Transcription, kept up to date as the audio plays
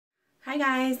Hi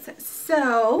guys,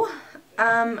 so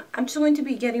I'm just going to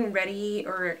be getting ready,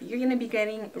 or you're going to be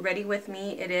getting ready with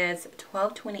me. It is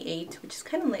 12:28, which is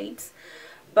kind of late,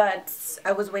 but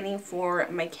I was waiting for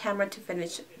my camera to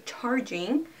finish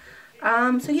charging.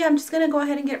 So yeah, I'm just going to go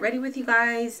ahead and get ready with you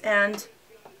guys, and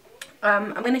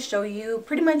I'm going to show you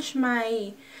pretty much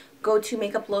my go-to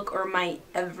makeup look, or my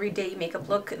everyday makeup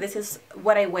look. This is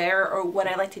what I wear, or what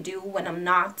I like to do when I'm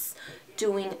not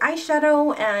doing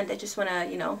eyeshadow and I just want to,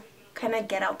 you know, kind of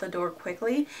get out the door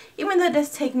quickly, even though it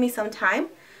does take me some time.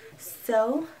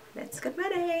 So let's get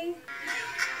ready.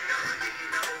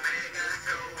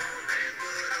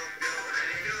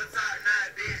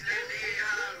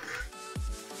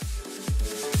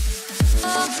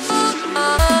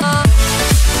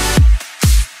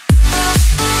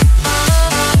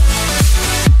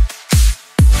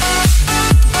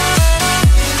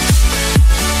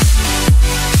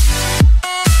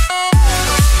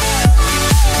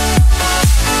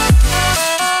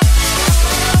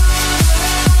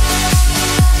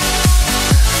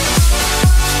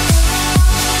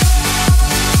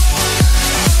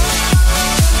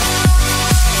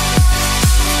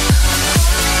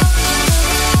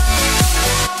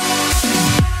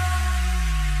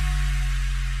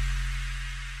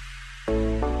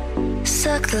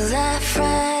 Suck the life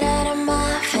right out of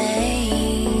my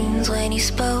veins when you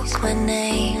spoke my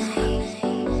name.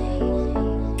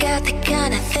 Got the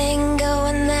kind of thing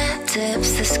going that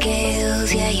tips the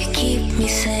scales. Yeah, you keep me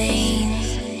sane.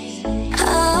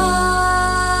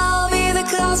 I'll be the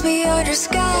clouds beyond your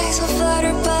skies. I'll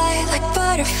flutter by like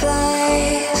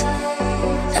butterflies.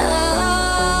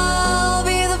 I'll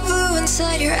be the blue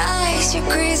inside your eyes. Your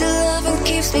crazy loving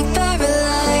keeps me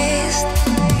paralyzed.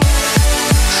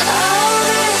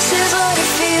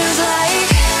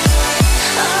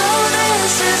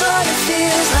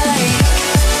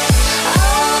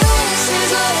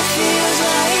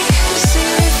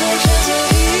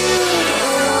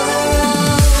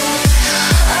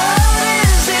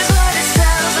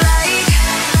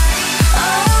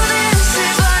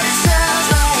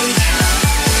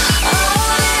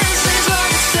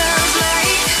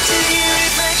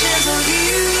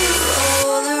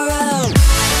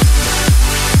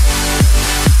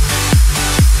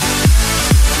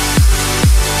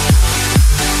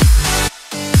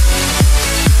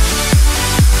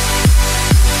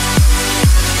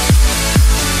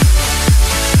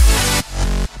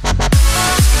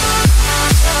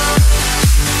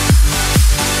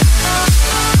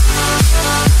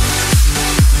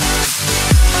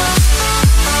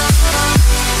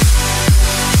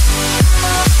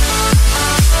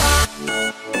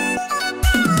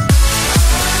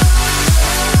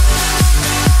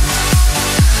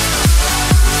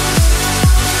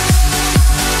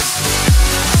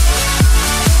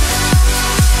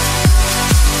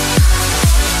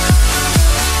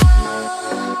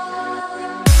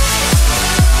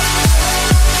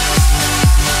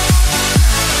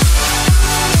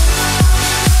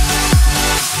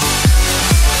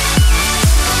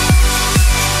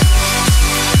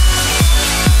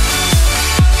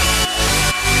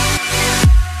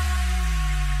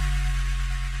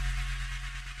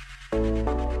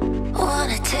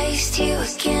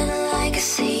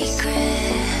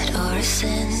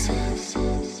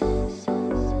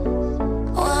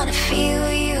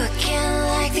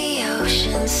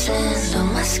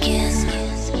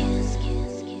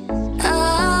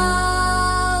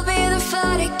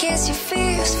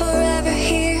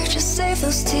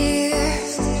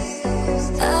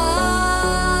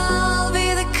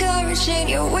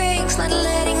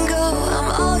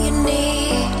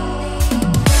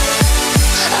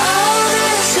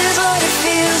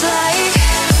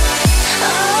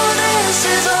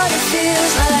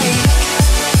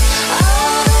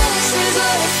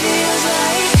 Feels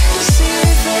like to see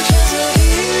reflections of you.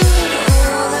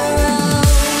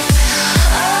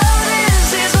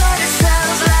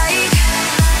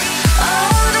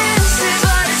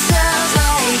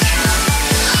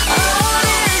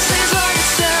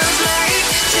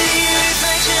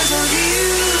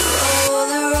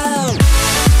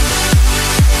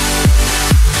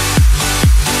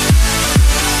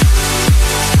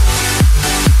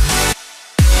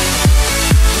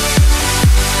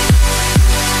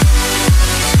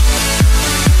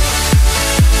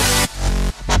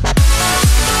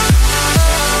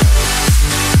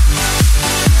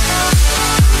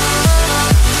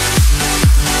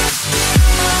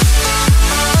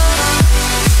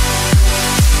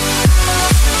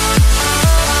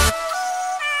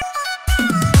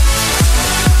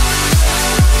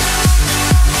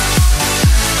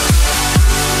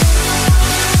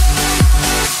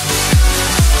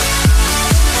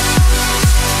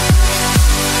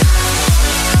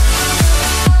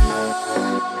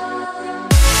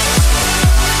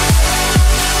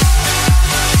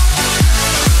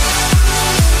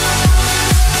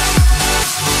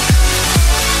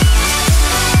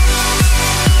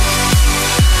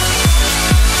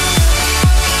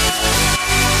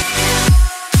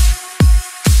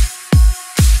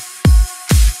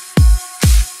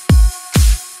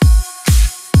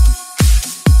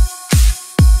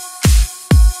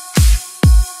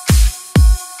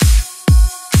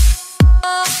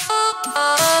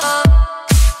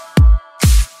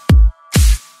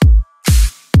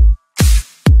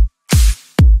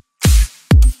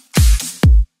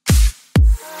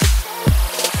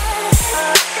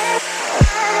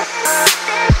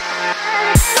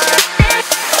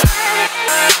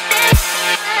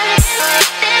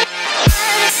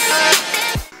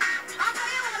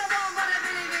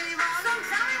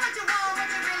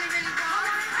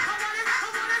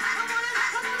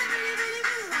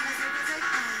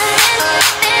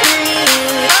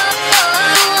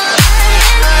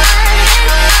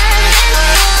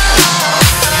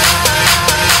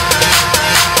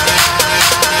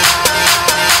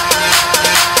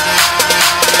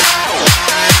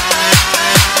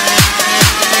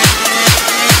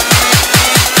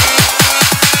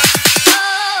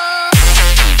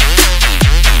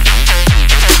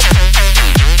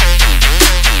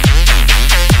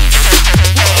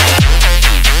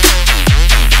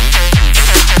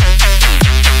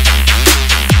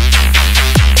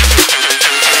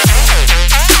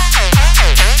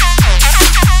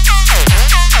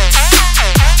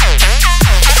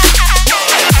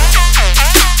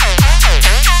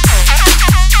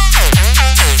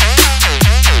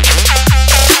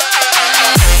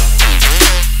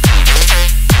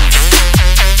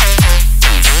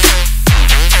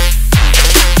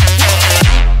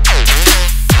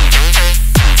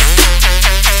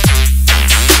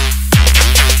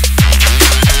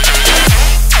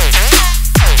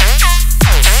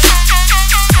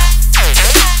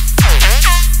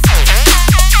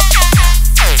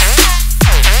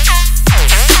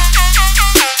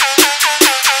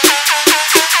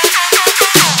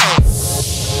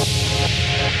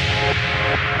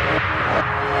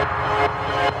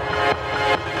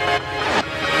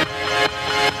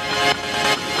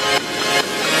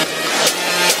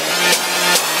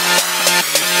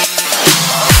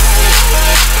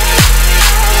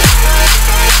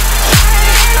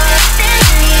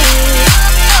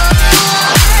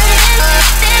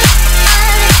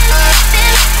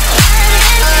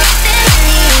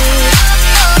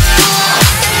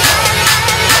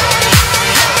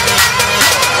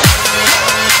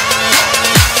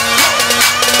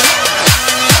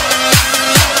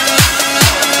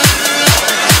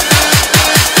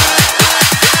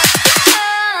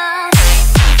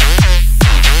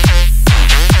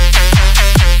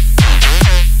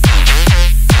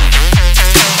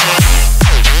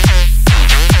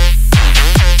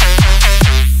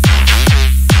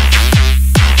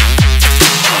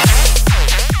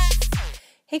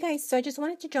 Hey guys, so I just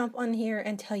wanted to jump on here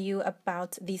and tell you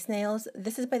about these nails.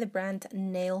 This is by the brand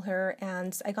NailHur,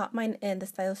 and I got mine in the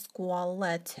style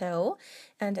Squaletto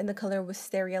and in the color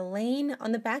Wysteria Lane.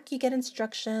 On the back you get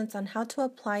instructions on how to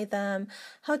apply them,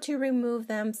 how to remove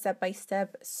them step by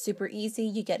step, super easy.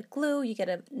 You get glue, you get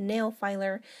a nail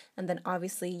filer, and then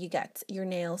obviously you get your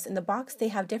nails. In the box they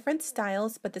have different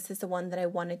styles, but this is the one that I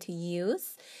wanted to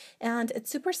use. And it's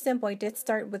super simple. I did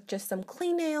start with just some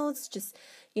clean nails, just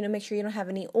make sure you don't have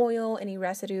any oil, any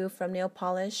residue from nail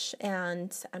polish,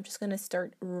 and I'm just going to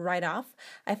start right off.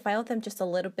 I filed them just a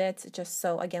little bit, just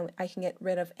so, again, I can get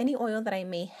rid of any oil that I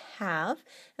may have.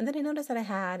 And then I noticed that I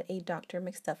had a Dr.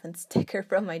 McStuffin sticker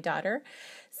from my daughter.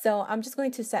 So I'm just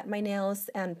going to set my nails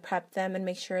and prep them and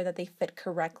make sure that they fit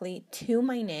correctly to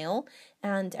my nail,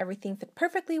 and everything fit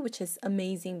perfectly, which is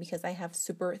amazing because I have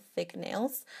super thick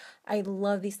nails. I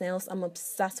love these nails. I'm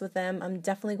obsessed with them. I'm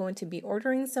definitely going to be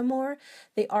ordering some more.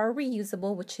 They are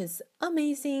reusable, which is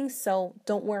amazing, so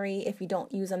don't worry if you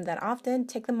don't use them that often.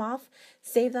 Take them off,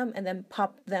 save them, and then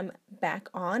pop them back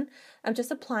on. I'm just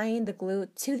applying the glue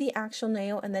to the actual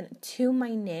nail and then to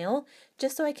my nail,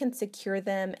 just so I can secure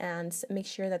them and make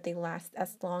sure that they last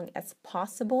as long as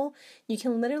possible. You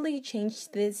can literally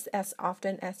change this as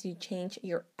often as you change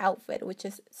your outfit, which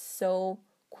is so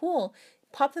cool.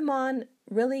 Pop them on,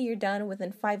 really you're done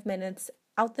within 5 minutes,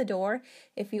 out the door.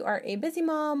 If you are a busy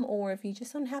mom or if you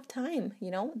just don't have time,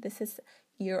 this is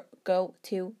your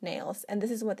go-to nails, and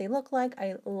this is what they look like.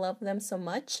 I love them so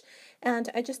much, and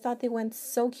I just thought they went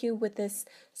so cute with this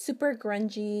super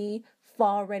grungy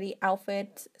fall ready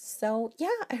outfit. So yeah,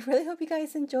 I really hope you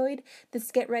guys enjoyed this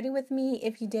get ready with me.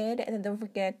 If you did, and then don't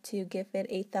forget to give it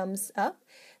a thumbs up.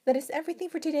 That is everything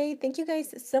for today. Thank you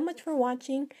guys so much for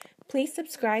watching. Please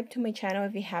subscribe to my channel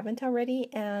if you haven't already,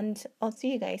 and I'll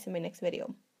see you guys in my next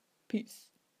video. Peace.